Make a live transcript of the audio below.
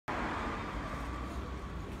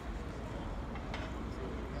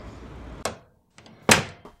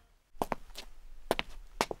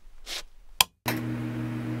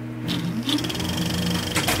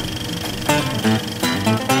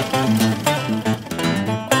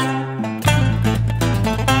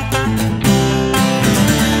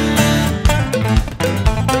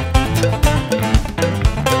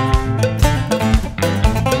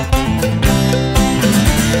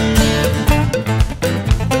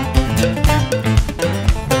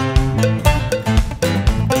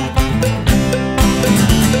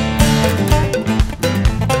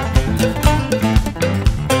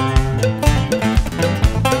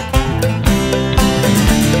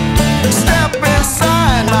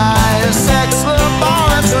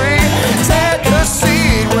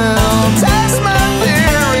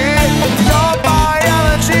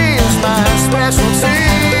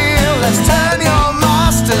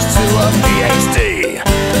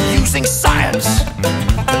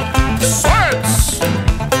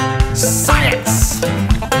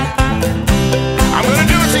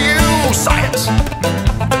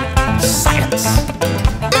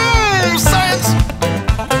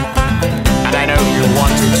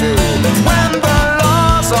22. When the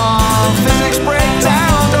laws of physics break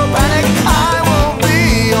down, don't panic, I will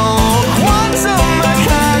be your quantum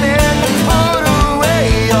mechanic. Put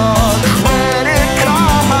away your credit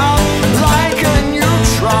card like a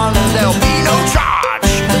neutron, and there'll be no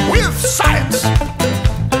charge with science.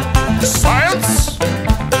 Science?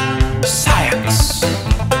 Science.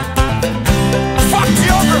 Fuck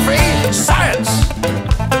geography. Science.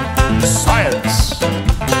 Science.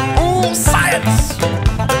 Ooh, science.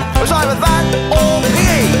 It's either that or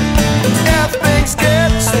PE. If things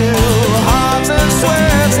get too hot and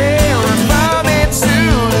sweaty, refer me to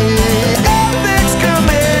the ethics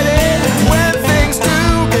committee. When things do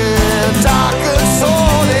get dark and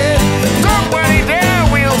sordid, don't worry there,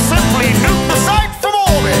 we'll simply nuke the site from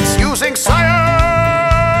orbit using science.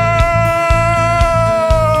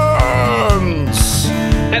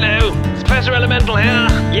 Hello, it's Professor Elemental here.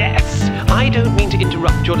 Yes, I don't mean to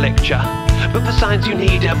interrupt your lecture, but for science you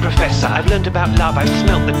need a professor. I've learned about love, I've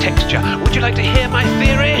smelt the texture. Would you like to hear my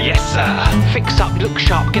theory? Yes, sir. Fix up, look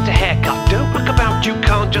sharp, get a haircut. Don't muck about, you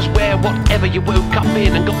can't just wear whatever you woke up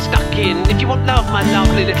in and got stuck in. If you want love, my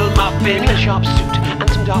lovely little muffin, a sharp suit and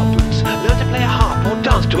some dark boots. Learn to play a harp or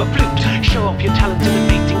dance to a flute. Show off your talent in the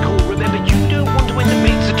mating call. Remember, you don't want to win the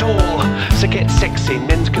mates at all. So get sexy,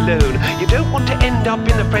 men's cologne. You don't want to end up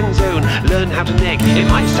in the friend zone. Learn how to neg. It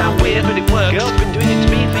might sound weird, but it works. Girls been doing it to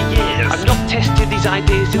me for years. I've not tested these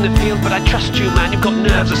ideas in the field, but I trust you, man. You've got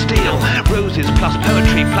nerves of steel. Roses plus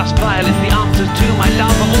poetry plus violin. The answers to my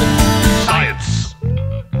love are all science.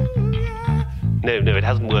 No, it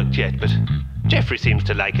hasn't worked yet, but Jeffrey seems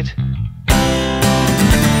to like it.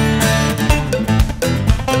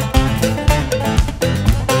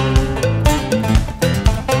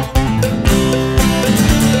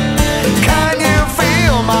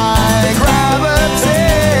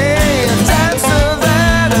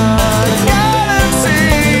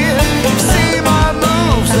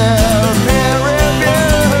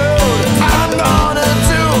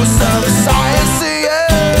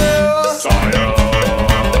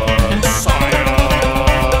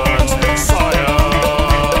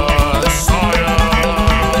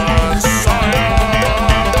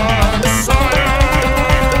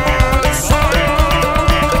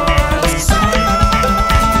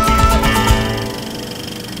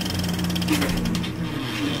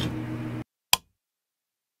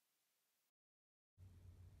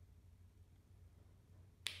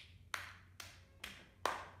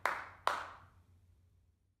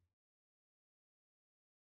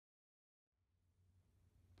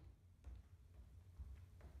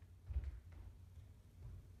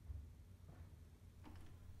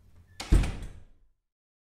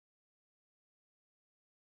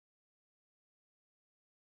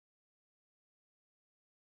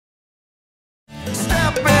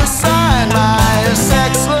 Step inside my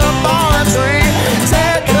sex laboratory.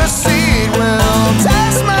 Take a seat, we'll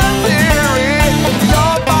test my theory.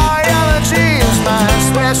 Your biology is my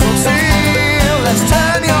specialty.